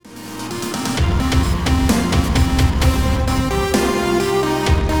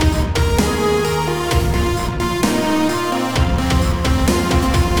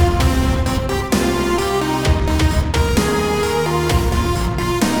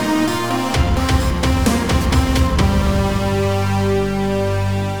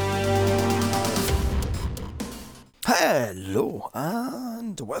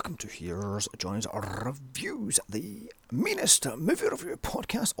welcome to Here's Johnny's Reviews, the meanest movie review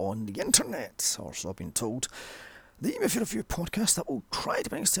podcast on the internet, or so I've been told. The movie review podcast that will try to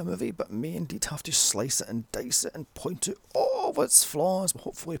bring us to a movie, but may indeed have to slice it and dice it and point out all of its flaws, but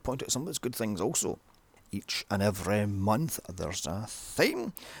hopefully point out some of its good things also. Each and every month there's a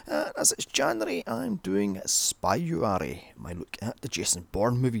theme. As it's January, I'm doing Spyuary, my look at the Jason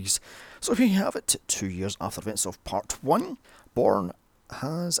Bourne movies. So here you have it, 2 years after events of Part 1. Bourne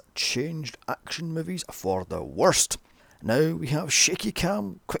has changed action movies for the worst. Now we have shaky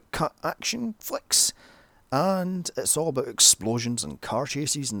cam, quick cut action flicks, and it's all about explosions and car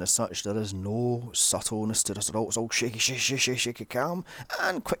chases and as such. There is no subtleness to this at all. It's all shaky cam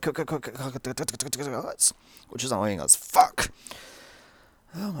and quick cuts, which is annoying as fuck.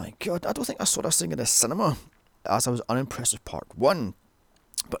 Oh my god, I don't think I saw this thing in the cinema, as I was unimpressed with Part 1.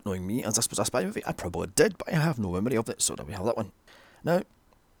 But knowing me, as this was a spy movie, I probably did, but I have no memory of it, so there we have that one. Now,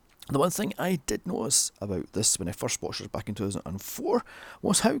 the one thing I did notice about this when I first watched it back in 2004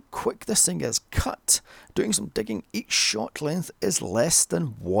 was how quick this thing is cut. Doing some digging, each shot length is less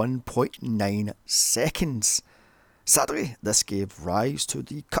than 1.9 seconds. Sadly, this gave rise to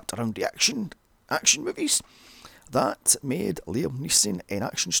the cut around the action movies that made Liam Neeson an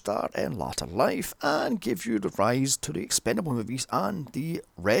action star in later life and gave you the rise to the Expendable movies and the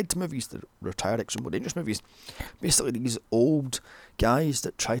Red movies, the retired Extremely Dangerous movies. Basically these old guys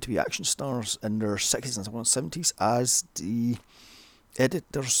that try to be action stars in their 60s and 70s as the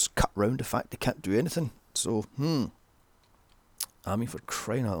editors cut round the fact they can't do anything. So, I mean, for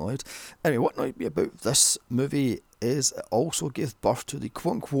crying out loud. Anyway, what might be about this movie is it also gave birth to the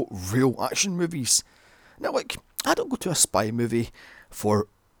quote-unquote real action movies. Now, like, I don't go to a spy movie for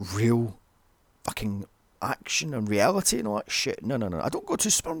real fucking action and reality and all that shit. No. I don't go to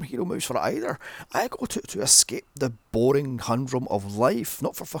superhero movies for it either. I go to escape the boring humdrum of life,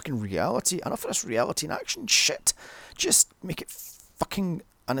 not for fucking reality. Enough of this reality and action shit. Just make it fucking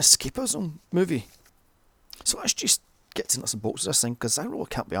an escapism movie. So let's just get to nuts and bolts of this thing, because I really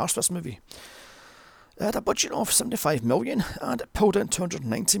can't be arsed with this movie. It had a budget of 75 million and it pulled in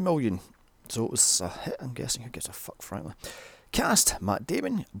 290 million. So it was a hit, I'm guessing. Who gives a fuck, frankly? Cast: Matt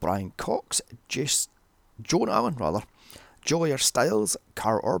Damon, Brian Cox, Joan Allen, Julia Stiles,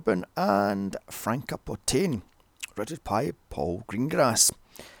 Carl Urban, and Franka Potente. Written by Paul Greengrass.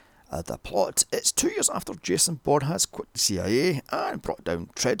 The plot: it's 2 years after Jason Bourne has quit the CIA and brought down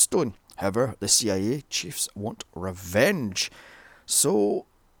Treadstone. However, the CIA chiefs want revenge, so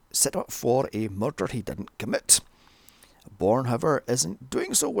set up for a murder he didn't commit. Bourne, however, isn't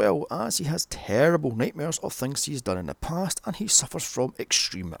doing so well as he has terrible nightmares of things he's done in the past and he suffers from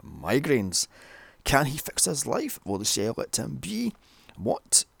extreme migraines. Can he fix his life? Will the CIA let him be?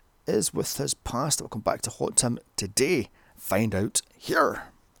 What is with his past that will come back to haunt him today? Find out here.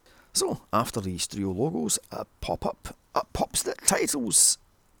 So, after these three logos pop up pops the titles.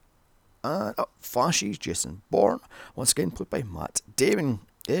 And up flashes Jason Bourne, once again played by Matt Damon,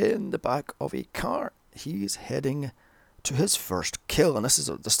 in the back of a car. He's heading to his first kill, and this is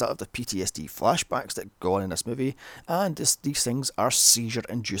the start of the PTSD flashbacks that go on in this movie, and these things are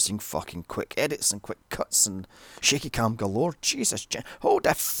seizure-inducing fucking quick edits and quick cuts and shaky cam galore. Jesus, hold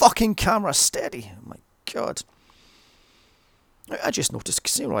the fucking camera steady. Oh my god. I just noticed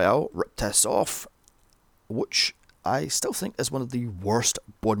Casino Royale ripped this off, which I still think is one of the worst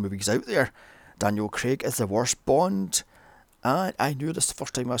Bond movies out there. Daniel Craig is the worst Bond. And I knew this the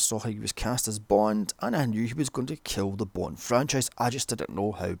first time I saw how he was cast as Bond, and I knew he was going to kill the Bond franchise. I just didn't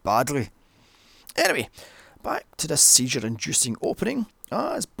know how badly. Anyway, back to this seizure-inducing opening,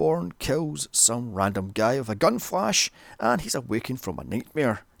 as Bourne kills some random guy with a gun flash, and he's awakened from a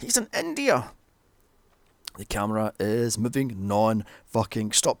nightmare. He's in India. The camera is moving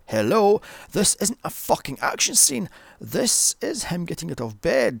non-fucking stop. Hello? This isn't a fucking action scene. This is him getting out of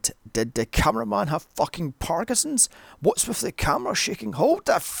bed. Did the cameraman have fucking Parkinson's? What's with the camera shaking? Hold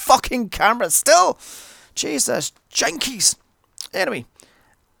the fucking camera still! Jesus, jankies! Anyway,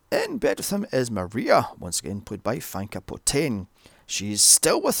 in bed with him is Maria, once again played by Franka Potente. She's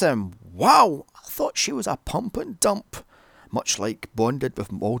still with him. Wow! I thought she was a pump and dump. Much like Bond did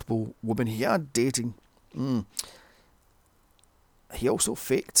with multiple women he had dating. He also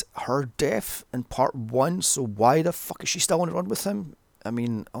faked her death in Part 1, so why the fuck is she still on the run with him? I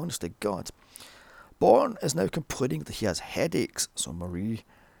mean, honest to God. Bourne is now complaining that he has headaches, so Marie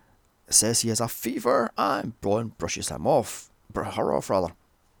says he has a fever, and Bourne brushes her off.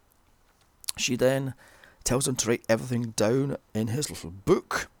 She then tells him to write everything down in his little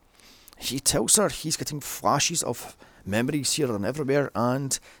book. He tells her he's getting flashes of memories here and everywhere,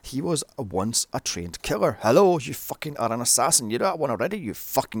 and he was once a trained killer. Hello, you fucking are an assassin. You're that one already, you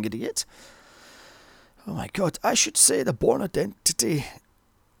fucking idiot. Oh my god, I should say the Bourne identity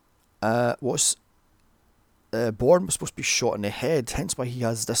was... Bourne was supposed to be shot in the head, hence why he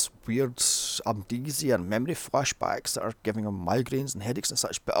has this weird amnesia and memory flashbacks that are giving him migraines and headaches and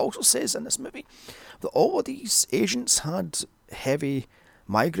such. But it also says in this movie that all of these agents had heavy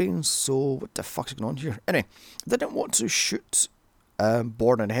migraines, so what the fuck's going on here? Anyway, they didn't want to shoot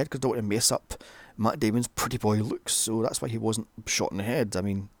Bourne in the head because they don't want to mess up Matt Damon's pretty boy looks, so that's why he wasn't shot in the head. I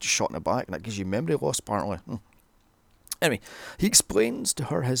mean, just shot in the back, and that gives you memory loss apparently. Anyway, he explains to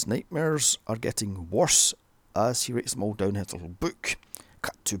her his nightmares are getting worse as he writes them all down in his little book.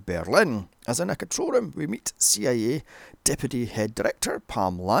 Cut to Berlin. As in a control room, we meet CIA Deputy Head Director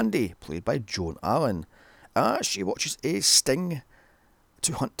Pam Landy, played by Joan Allen, as she watches a sting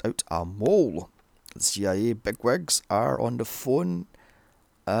to hunt out a mole. The CIA bigwigs are on the phone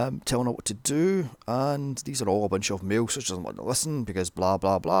telling her what to do, and these are all a bunch of male, so she doesn't want to listen because blah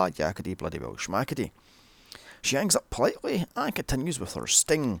blah blah, yakety bloody well schmackety. She hangs up politely and continues with her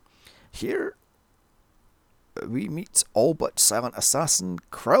sting. Here we meet all but silent assassin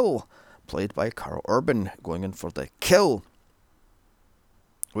Krill, played by Karl Urban, going in for the kill.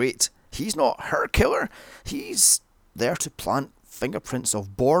 Wait, he's not her killer. He's there to plant fingerprints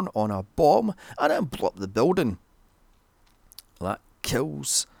of Bourne on a bomb and then blow up the building. That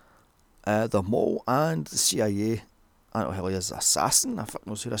kills the mole and the CIA. I don't know who he is, assassin. I fuck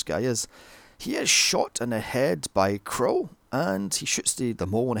knows who this guy is. He is shot in the head by Krill, and he shoots the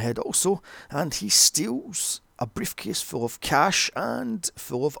mole in the head also, and he steals a briefcase full of cash and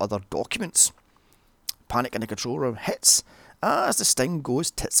full of other documents. Panic in the control room hits as the sting goes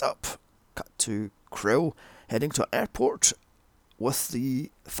tits up. Cut to Krill heading to an airport with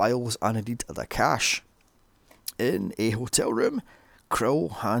the files and indeed the cash. In a hotel room,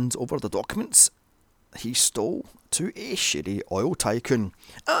 Krill hands over the documents he stole to a shady oil tycoon.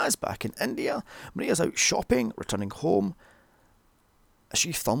 As back in India, Maria's out shopping, returning home.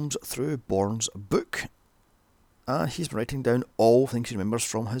 She thumbs through Bourne's book. He's been writing down all things he remembers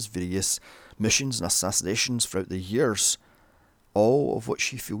from his various missions and assassinations throughout the years, all of which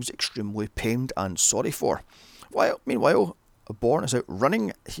he feels extremely pained and sorry for. Meanwhile, Bourne is out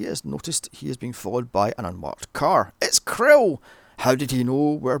running. He has noticed he is being followed by an unmarked car. It's Krill! How did he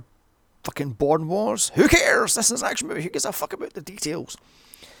know where fucking Bourne was? Who cares? This is an action movie. Who gives a fuck about the details?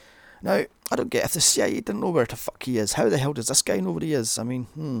 Now, I don't get if the CIA didn't know where the fuck he is. How the hell does this guy know where he is? I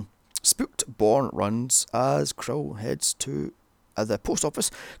mean, Spooked Bourne runs as Krill heads to the post office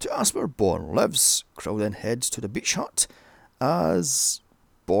to ask where Bourne lives. Krill then heads to the beach hut as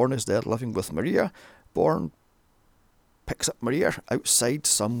Bourne is there living with Maria. Bourne picks up Maria outside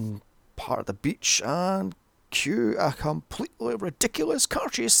some part of the beach and cue a completely ridiculous car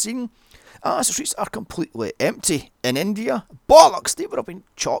chase scene as the streets are completely empty. In India, bollocks, they would have been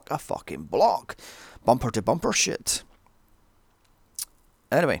chock a fucking block. Bumper to bumper shit.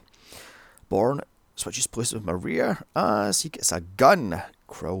 Anyway, Bourne switches places with Maria as he gets a gun.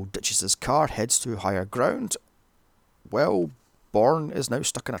 Krill ditches his car, heads to higher ground. Well, Bourne is now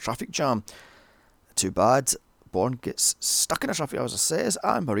stuck in a traffic jam. Too bad. Bourne gets stuck in a traffic jam, as it says,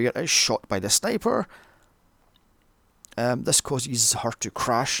 and Maria is shot by the sniper. This causes her to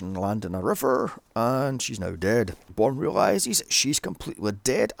crash and land in a river, and she's now dead. Bourne realises she's completely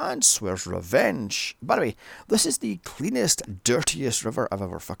dead and swears revenge. By the way, this is the cleanest, dirtiest river I've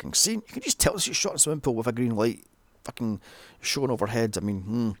ever fucking seen. You can just tell she's shot in a swimming pool with a green light fucking showing overhead. I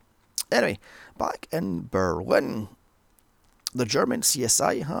mean, Anyway, back in Berlin, the German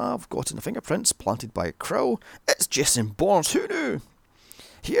CSI have gotten the fingerprints planted by Krill. It's Jason Bourne. Who knew?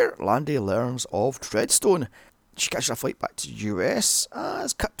 Here, Landy learns of Treadstone. She catches a flight back to the US.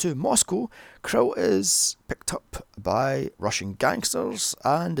 As cut to Moscow, Krill is picked up by Russian gangsters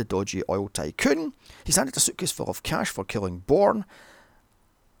and a dodgy oil tycoon. He's handed a suitcase full of cash for killing Bourne,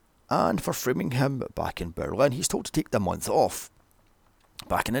 and for framing him back in Berlin, he's told to take the month off.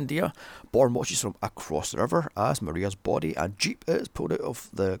 Back in India, Bourne watches from across the river as Maria's body and jeep is pulled out of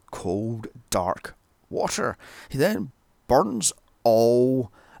the cold, dark water. He then burns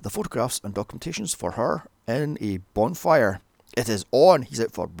all the photographs and documentations for her in a bonfire. It is on. He's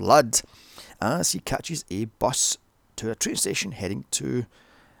out for blood as he catches a bus to a train station heading to...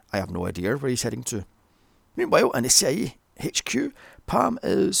 I have no idea where he's heading to. Meanwhile, in the CIA HQ, Pam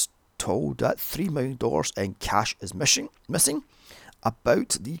is told that $3 million in cash is missing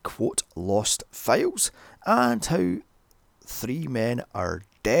about the, quote, lost files, and how 3 men are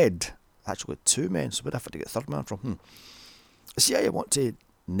dead. Actually 2 men, so where'd I have to get a third man from? The CIA want to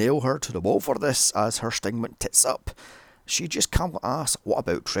nail her to the wall for this, as her sting went tits up. She just calmly asks, what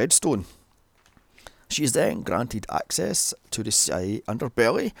about Treadstone? She is then granted access to the CIA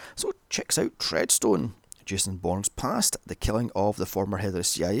underbelly, so checks out Treadstone, Jason Bourne's past, the killing of the former head of the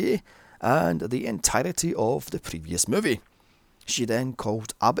CIA, and the entirety of the previous movie. She then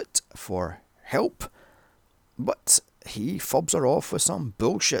called Abbott for help, but he fobs her off with some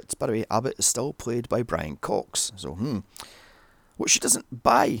bullshit. By the way, Abbott is still played by Brian Cox, so what she doesn't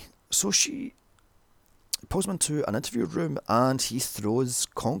buy. So she pulls him into an interview room and he throws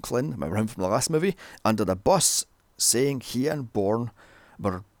Conklin, remember him from the last movie, under the bus, saying he and Bourne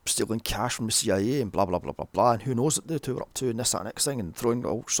were stealing cash from the CIA and blah blah blah blah blah, and who knows what the two were up to and this, that, and next thing, and throwing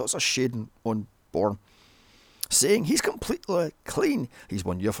all sorts of shade on Bourne, saying he's completely clean, he's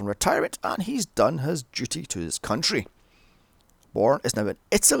 1 year from retirement, and he's done his duty to his country. Bourne is now in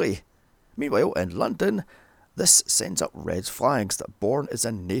Italy. Meanwhile, in London, this sends up red flags that Bourne is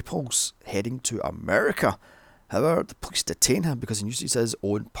in Naples, heading to America. However, the police detain him because he uses his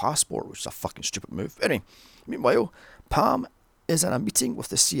own passport, which is a fucking stupid move. Anyway, meanwhile, Pam is in a meeting with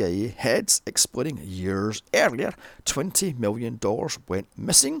the CIA heads, explaining years earlier $20 million went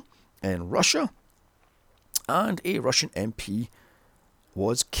missing in Russia, and a Russian MP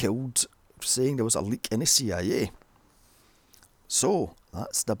was killed, saying there was a leak in the CIA. So,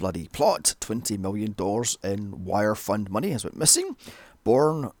 that's the bloody plot. $20 million in wire fund money has went missing.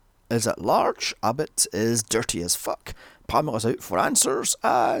 Bourne is at large. Abbott is dirty as fuck. Pamela's out for answers,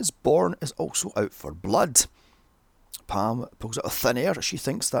 as Bourne is also out for blood. Pam pulls out of thin air. She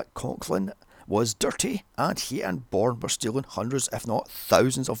thinks that Conklin was dirty, and he and Bourne were stealing hundreds, if not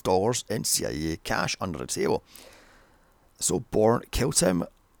thousands of dollars in CIA cash under the table. So Bourne killed him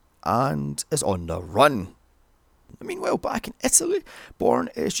and is on the run. Meanwhile, back in Italy, Bourne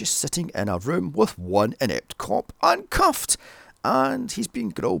is just sitting in a room with one inept cop uncuffed, and he's being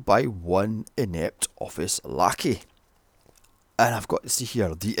grilled by one inept office lackey. And I've got to see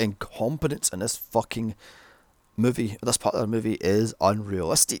here, the incompetence in this fucking movie, this part of the movie, is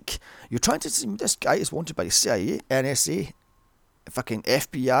unrealistic. You're trying to see this guy is wanted by the CIA, NSA, fucking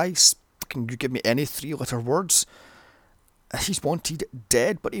FBI, fucking you give me any 3-letter words. He's wanted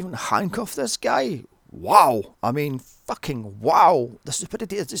dead, but even handcuff this guy? Wow. I mean, fucking wow. The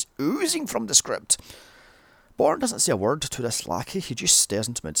stupidity is just oozing from the script. Bourne doesn't say a word to this lackey, he just stares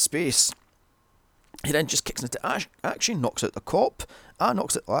into mid-space. He then just kicks into action, knocks out the cop, and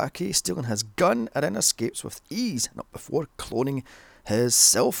knocks out the lackey, stealing his gun, and then escapes with ease, not before cloning his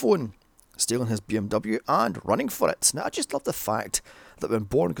cell phone, stealing his BMW, and running for it. Now, I just love the fact that when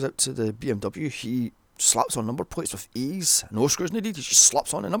Bourne goes out to the BMW, he slaps on number plates with ease, no screws needed, he just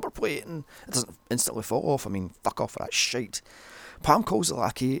slaps on a number plate and it doesn't instantly fall off. I mean, fuck off for that shite. Pam calls the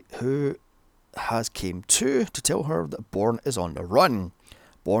lackey, who has came to tell her that Bourne is on the run.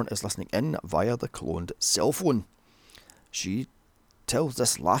 Bourne is listening in via the cloned cell phone. She tells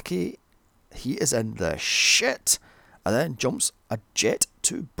this lackey he is in the shit, and then jumps a jet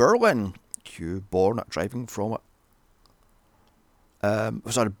to Berlin. Cue Bourne driving to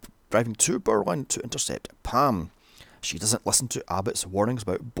Berlin to intercept Pam. She doesn't listen to Abbott's warnings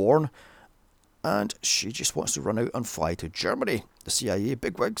about Bourne, and she just wants to run out and fly to Germany. The CIA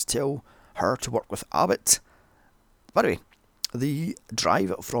bigwigs tell her to work with Abbott. By the way, the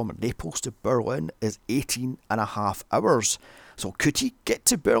drive from Naples to Berlin is 18.5 hours. So could he get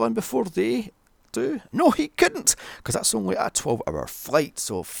to Berlin before they do? No, he couldn't, because that's only a 12-hour flight,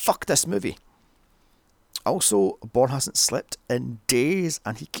 so fuck this movie. Also, Bourne hasn't slept in days,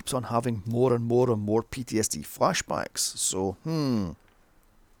 and he keeps on having more and more and more PTSD flashbacks. So,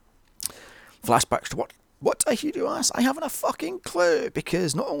 flashbacks to what? What, I hear you ask? I haven't a fucking clue,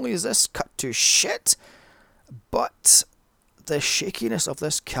 because not only is this cut to shit, but the shakiness of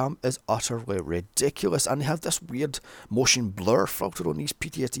this cam is utterly ridiculous, and they have this weird motion blur filter on these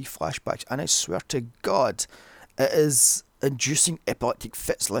PTSD flashbacks, and I swear to God, it is inducing epileptic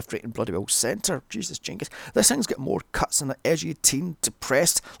fits left, right, and bloody well centre. Jesus Jenkins. This thing's got more cuts than an edgy teen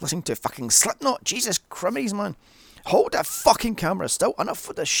depressed listening to fucking Slipknot. Jesus Crimmies, man. Hold that fucking camera still, enough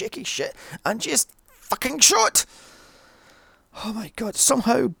with the shaky shit, and just fucking shot. Oh my God.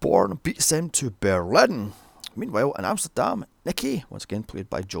 Somehow Bourne beats them to Berlin. Meanwhile, in Amsterdam, Nikki, once again played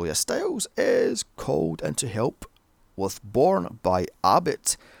by Julia Stiles, is called in to help with Bourne by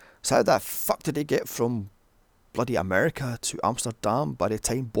Abbott. So how the fuck did he get from bloody America to Amsterdam by the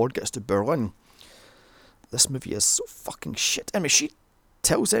time Bourne gets to Berlin? This movie is so fucking shit. I mean, she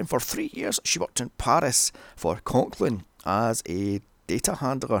tells them for 3 years she worked in Paris for Conklin as a data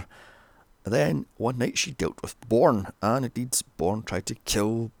handler. And then one night she dealt with Bourne, and indeed Bourne tried to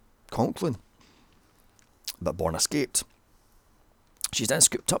kill Conklin, but Bourne escaped. She's then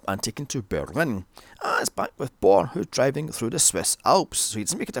scooped up and taken to Berlin. It's back with Bourne, who's driving through the Swiss Alps, so he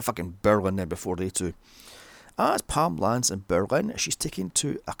doesn't make it to fucking Berlin then before they do. As Pam lands in Berlin, she's taken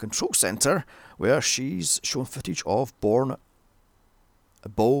to a control centre where she's shown footage of Bourne,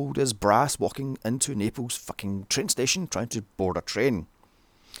 bold as brass, walking into Naples' fucking train station trying to board a train.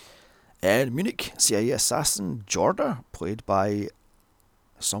 In Munich, CIA assassin Jorda, played by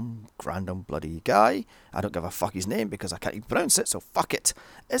some random bloody guy, I don't give a fuck his name because I can't even pronounce it, so fuck it,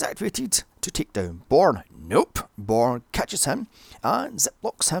 is activated to take down Bourne. Nope, Bourne catches him and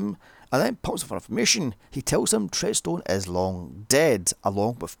ziplocks him and then pumps him for information. He tells him Treadstone is long dead,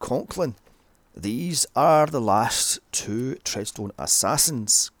 along with Conklin. These are the last two Treadstone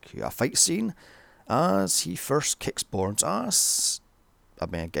assassins. A fight scene as he first kicks Bourne's ass. I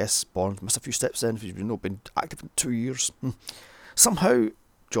mean, I guess Bourne's missed a few steps in, he's been active in 2 years. Somehow,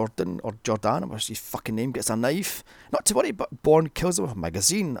 Jordan, what's his fucking name, gets a knife. Not to worry, but Bourne kills him with a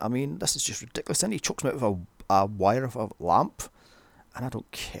magazine. I mean, this is just ridiculous. And he chokes him out with a wire of a lamp. And I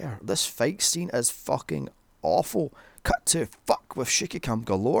don't care. This fight scene is fucking awful. Cut to fuck with shaky cam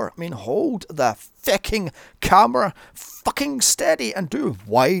galore. I mean, hold the fucking camera fucking steady and do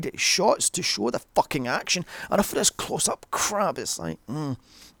wide shots to show the fucking action. And for this close-up crap, it's like,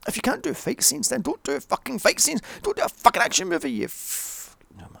 if you can't do fight scenes, then don't do fucking fight scenes. Don't do a fucking action movie,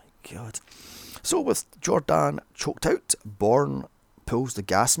 oh my god. So with Jordan choked out, Bourne pulls the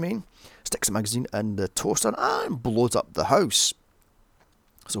gas main, sticks a magazine in the toaster and blows up the house.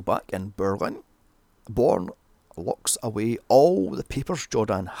 So back in Berlin, Bourne locks away all the papers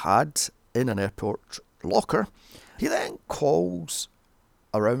Jordan had in an airport locker. He then calls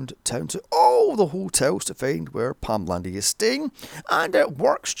around town to all the hotels to find where Pam Landy is staying, and it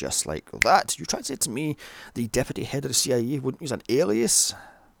works just like that. You try to say to me the deputy head of the CIA wouldn't use an alias?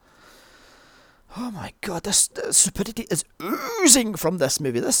 Oh my god, this stupidity is oozing from this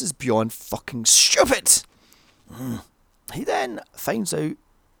movie. This is beyond fucking stupid. He then finds out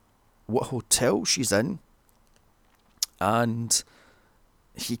what hotel she's in, and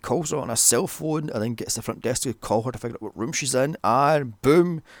he calls her on a cell phone and then gets the front desk to call her to figure out what room she's in, and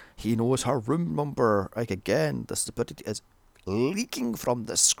boom, he knows her room number. Like, again, the stupidity is leaking from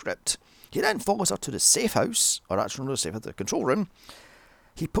the script. He then follows her to the safe house, or actually not the safe house, the control room.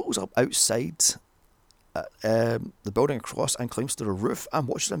 He pulls up outside the building across and climbs to the roof and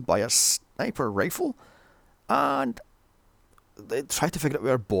watches him by a sniper rifle, and they try to figure out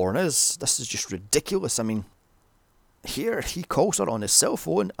where Bourne is. This is just ridiculous. I mean, here he calls her on his cell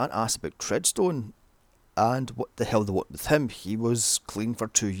phone and asks about Treadstone and what the hell they want with him. He was clean for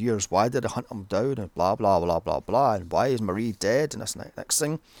 2 years. Why did they hunt him down? And blah blah blah blah blah. And why is Marie dead? And this next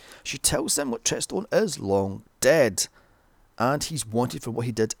thing, she tells him what Treadstone is long dead, and he's wanted for what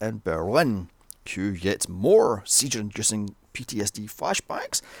he did in Berlin. Cue yet more seizure-inducing PTSD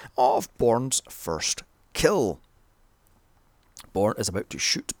flashbacks of Bourne's first kill. Bourne is about to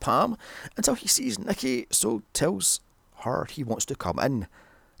shoot Pam until he sees Nikki, so tells her he wants to come in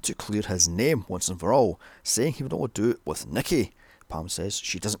to clear his name once and for all, saying he would only do it with Nikki. Pam says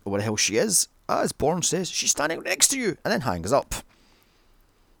she doesn't know where the hell she is, as Bourne says she's standing next to you, and then hangs up.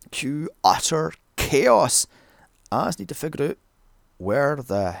 Cue utter chaos, as need to figure out where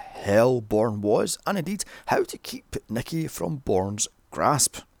the hell Bourne was, and indeed how to keep Nikki from Bourne's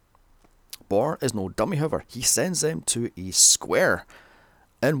grasp. Bourne is no dummy, however. He sends them to a square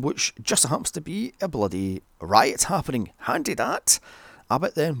in which just happens to be a bloody riot happening. Handy that.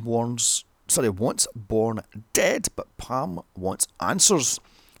 Abbott then wants Bourne dead, but Pam wants answers.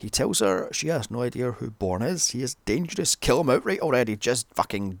 He tells her she has no idea who Bourne is. He is dangerous. Kill him outright already. Just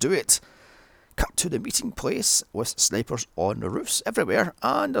fucking do it. Cut to the meeting place with snipers on the roofs everywhere,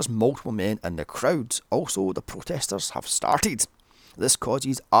 and there's multiple men in the crowd. Also, the protesters have started. This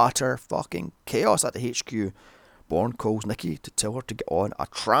causes utter fucking chaos at the HQ. Bourne calls Nikki to tell her to get on a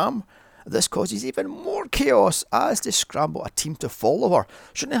tram. This causes even more chaos as they scramble a team to follow her.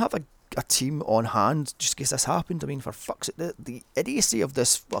 Shouldn't they have a team on hand just in case this happened? I mean, for fuck's sake, the idiocy of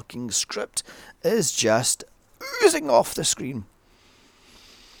this fucking script is just oozing off the screen.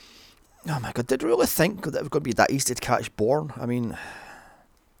 Oh my god, did you really think that it was going to be that easy to catch Bourne? I mean,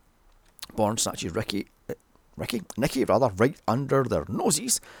 Bourne snatches Nikki right under their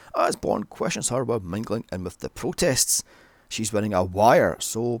noses as Bourne questions her about mingling in with the protests. She's wearing a wire,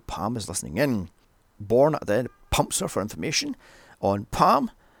 so Pam is listening in. Bourne then pumps her for information on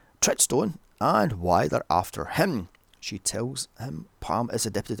Pam, Treadstone, and why they're after him. She tells him Pam is the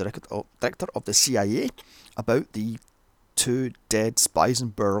deputy director of the CIA, about the 2 dead spies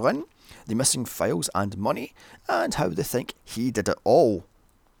in Berlin, the missing files and money, and how they think he did it all.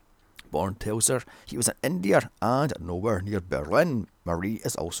 Bourne tells her he was in India and nowhere near Berlin. Marie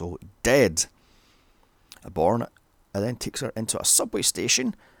is also dead. Bourne then takes her into a subway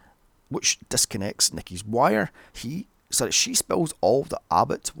station, which disconnects Nicky's wire. She spills all that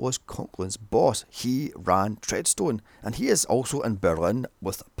Abbott was Conklin's boss. He ran Treadstone, and he is also in Berlin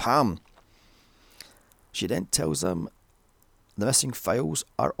with Pam. She then tells him the missing files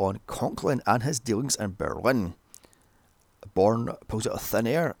are on Conklin and his dealings in Berlin. Bourne pulls out of thin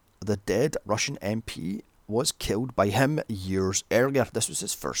air. The dead Russian MP was killed by him years earlier. This was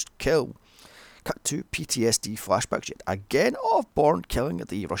his first kill. Cut to PTSD flashbacks yet again of Bourne killing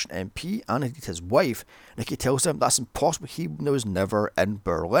the Russian MP and indeed his wife. Nicky tells him that's impossible, he was never in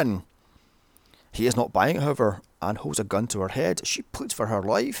Berlin. He is not buying it, however, and holds a gun to her head. She pleads for her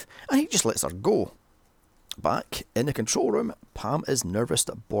life, and he just lets her go. Back in the control room, Pam is nervous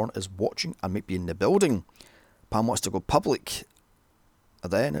that Bourne is watching and might be in the building. Pam wants to go public.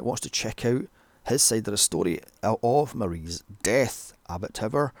 Then it wants to check out his side of the story of Marie's death. Abbott,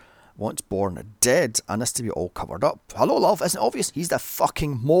 however, wants Bourne dead and this to be all covered up. Hello, love, isn't it obvious? He's the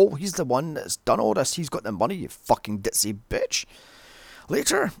fucking mole. He's the one that's done all this. He's got the money, you fucking ditzy bitch.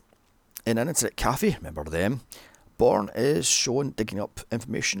 Later, in an internet cafe, remember them, Bourne is shown digging up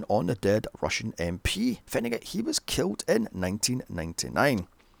information on the dead Russian MP, finding out he was killed in 1999.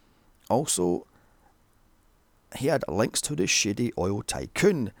 Also, he had links to the shady oil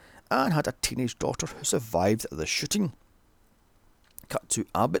tycoon and had a teenage daughter who survived the shooting. Cut to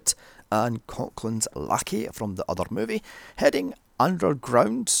Abbott and Conklin's lackey from the other movie heading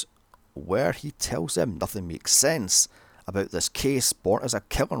underground, where he tells them nothing makes sense about this case. Bourne is a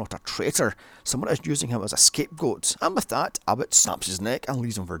killer, not a traitor. Someone is using him as a scapegoat, and with that, Abbott snaps his neck and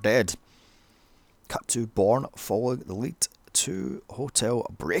leaves him for dead. Cut to Bourne following the lead to Hotel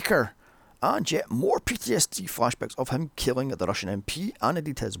Breaker, and yet more PTSD flashbacks of him killing the Russian MP and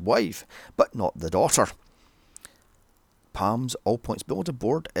indeed his wife, but not the daughter. Pam's all points bulletin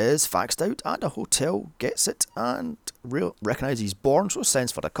board is faxed out, and a hotel gets it and recognises Bourne, so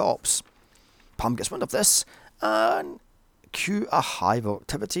sends for the cops. Pam gets wind of this and cue a hive of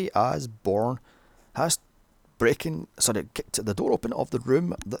activity as Bourne has kicked the door open of the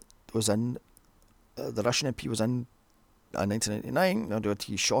room that was in the Russian MP was in 1999.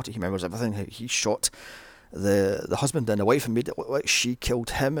 He shot it. He remembers everything. He shot the husband and the wife and made it look like she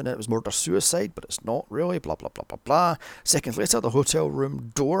killed him and it was murder-suicide, but it's not really, blah blah blah blah blah. Seconds later, the hotel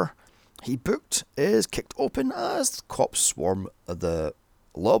room door he booked is kicked open as cops swarm the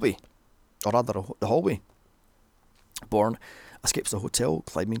lobby, or rather the hallway. Bourne escapes the hotel,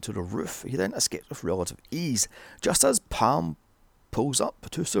 climbing to the roof. He then escapes with relative ease, just as Pam pulls up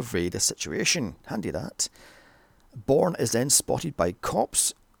to survey the situation. Handy that. Bourne is then spotted by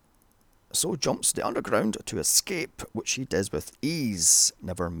cops, so jumps the underground to escape, which he does with ease.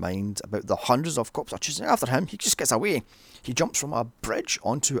 Never mind about the hundreds of cops are chasing after him, he just gets away. He jumps from a bridge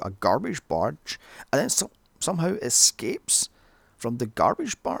onto a garbage barge, and then somehow escapes from the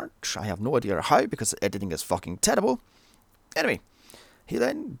garbage barge. I have no idea how, because the editing is fucking terrible. Anyway, he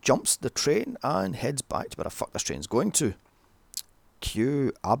then jumps the train and heads back to where the fuck this train's going to.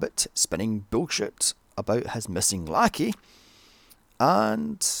 Cue Abbott spinning bullshit about his missing lackey,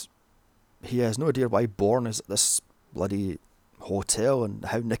 and he has no idea why Bourne is at this bloody hotel and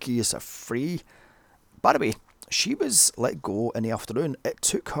how Nicky is free. By the way, she was let go in the afternoon. It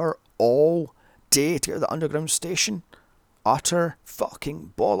took her all day to get to the underground station. Utter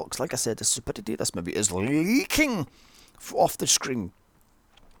fucking bollocks. Like I said, the stupidity of this movie is leaking off the screen.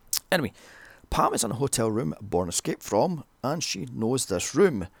 Anyway, Pam is in a hotel room Bourne escaped from, and she knows this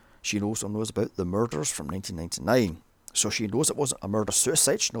room. She also knows about the murders from 1999. So she knows it wasn't a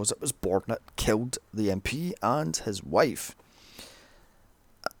murder-suicide, she knows it was Bourne that killed the MP and his wife.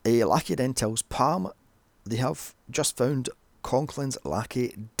 A lackey then tells Pam they have just found Conklin's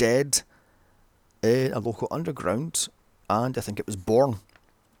lackey dead in a local underground, and I think it was Bourne.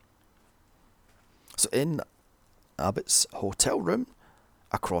 So in Abbott's hotel room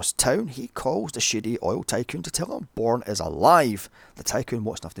across town, he calls the shady oil tycoon to tell him Bourne is alive. The tycoon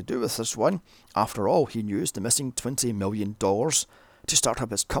wants nothing to do with this one. After all, he used the missing $20 million to start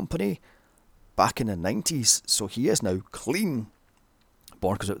up his company back in the 90s, so he is now clean.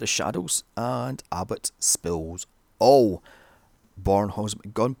 Bourne goes out of the shadows and Abbott spills all. Bourne holds him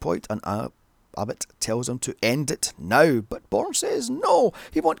at gunpoint and Abbott tells him to end it now, but Bourne says no,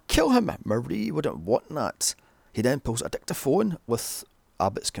 he won't kill him. Marie wouldn't want that. He then pulls a dictaphone with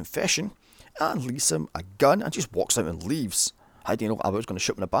Abbott's confession and leaves him a gun and just walks out and leaves. How do you know Abbott's going to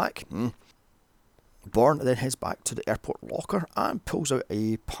shoot him in the back? Bourne then heads back to the airport locker and pulls out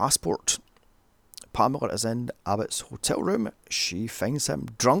a passport. Pamela is in Abbott's hotel room. She finds him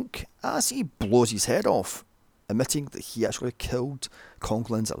drunk as he blows his head off admitting that he actually killed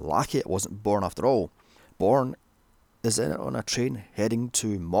Conklin's lackey. It wasn't Bourne after all. Bourne is in on a train heading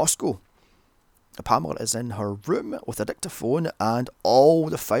to Moscow. Pamela is in her room with a dictaphone and all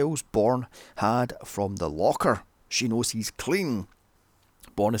the files Bourne had from the locker. She knows he's clean.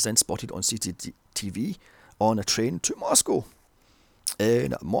 Bourne is then spotted on CCTV on a train to Moscow.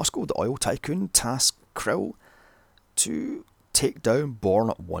 In Moscow, the oil tycoon tasks Krill to take down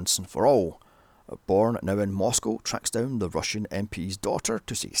Bourne once and for all. Bourne, now in Moscow, tracks down the Russian MP's daughter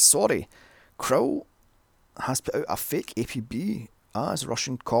to say sorry. Krill has put out a fake APB as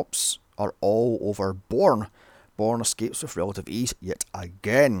Russian cops are all over Bourne. Bourne escapes with relative ease yet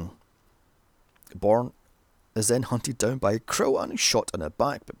again. Bourne is then hunted down by Krill and shot in the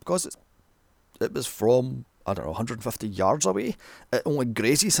back, but because it was from, 150 yards away, it only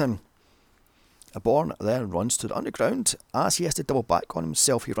grazes him. Bourne then runs to the underground. As he has to double back on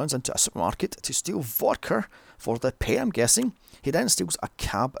himself, he runs into a supermarket to steal vodka for the pay, I'm guessing. He then steals a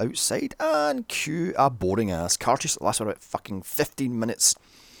cab outside and cue a boring ass car chase that lasts for about fucking 15 minutes.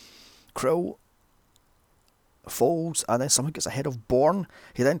 Krill falls and then someone gets ahead of Bourne.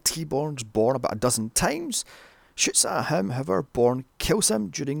 He then T-bones Bourne about a dozen times, shoots at him, however Bourne kills him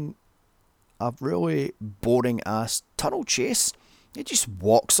during a really boring ass tunnel chase. He just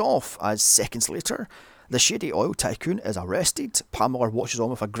walks off as seconds later the shady oil tycoon is arrested. Pamela watches on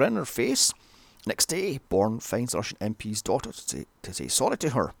with a grin on her face. Next day, Bourne finds the Russian MP's daughter to say sorry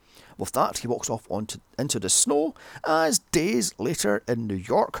to her. With that, he walks off into the snow as days later in New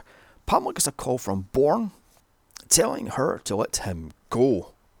York, Pamela gets a call from Bourne telling her to let him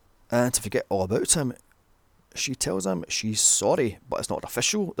go and to forget all about him. She tells him she's sorry, but it's not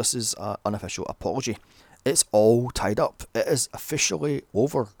official. This is an unofficial apology. It's all tied up. It is officially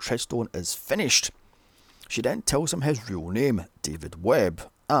over. Treadstone is finished. She then tells him his real name, David Webb,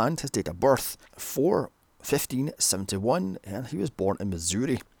 and his date of birth, 4/15/71, and he was born in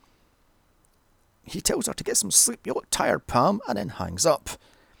Missouri. He tells her to get some sleep. You look tired, Pam, and then hangs up.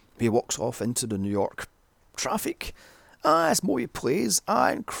 He walks off into the New York traffic as movie plays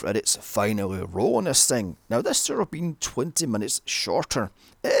and credits finally roll on this thing. Now, this should have been 20 minutes shorter.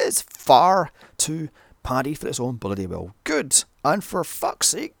 It is far too paddy for its own bloody well good. And for fuck's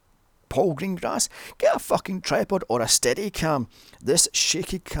sake, Paul Greengrass, get a fucking tripod or a steady cam. This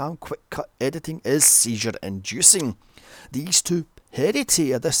shaky cam quick cut editing is seizure inducing. The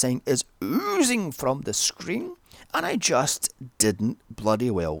stupidity of this thing is oozing from the screen, and I just didn't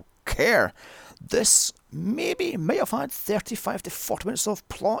bloody well care. This might have had 35 to 40 minutes of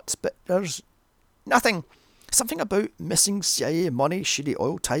plot, but there's nothing. Something about missing CIA money, shady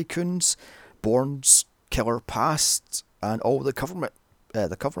oil tycoons, Bourne's killer past, and all the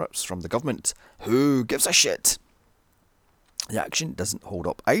cover-ups from the government. Who gives a shit? The action doesn't hold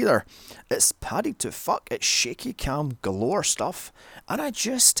up either. It's padded to fuck, it's shaky cam galore stuff, and I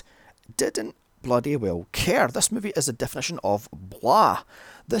just didn't bloody well care. This movie is the definition of blah.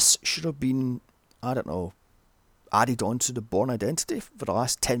 This should have been, added on to the Bourne identity for the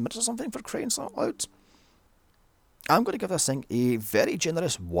last 10 minutes or something, for crying out loud. I'm going to give this thing a very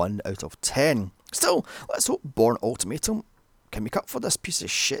generous 1 out of 10. Still, let's hope Bourne Ultimatum can make up for this piece of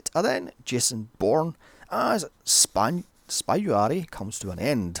shit, and then Jason Bourne as Spyuari comes to an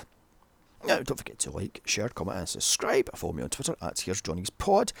end. Now, don't forget to like, share, comment and subscribe. Follow me on Twitter at Here's Johnny's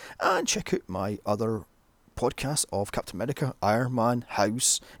Pod, and check out my other podcasts of Captain America, Iron Man,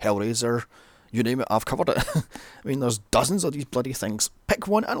 House, Hellraiser, you name it, I've covered it. I mean, there's dozens of these bloody things. Pick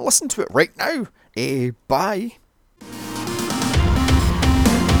one and listen to it right now. Bye.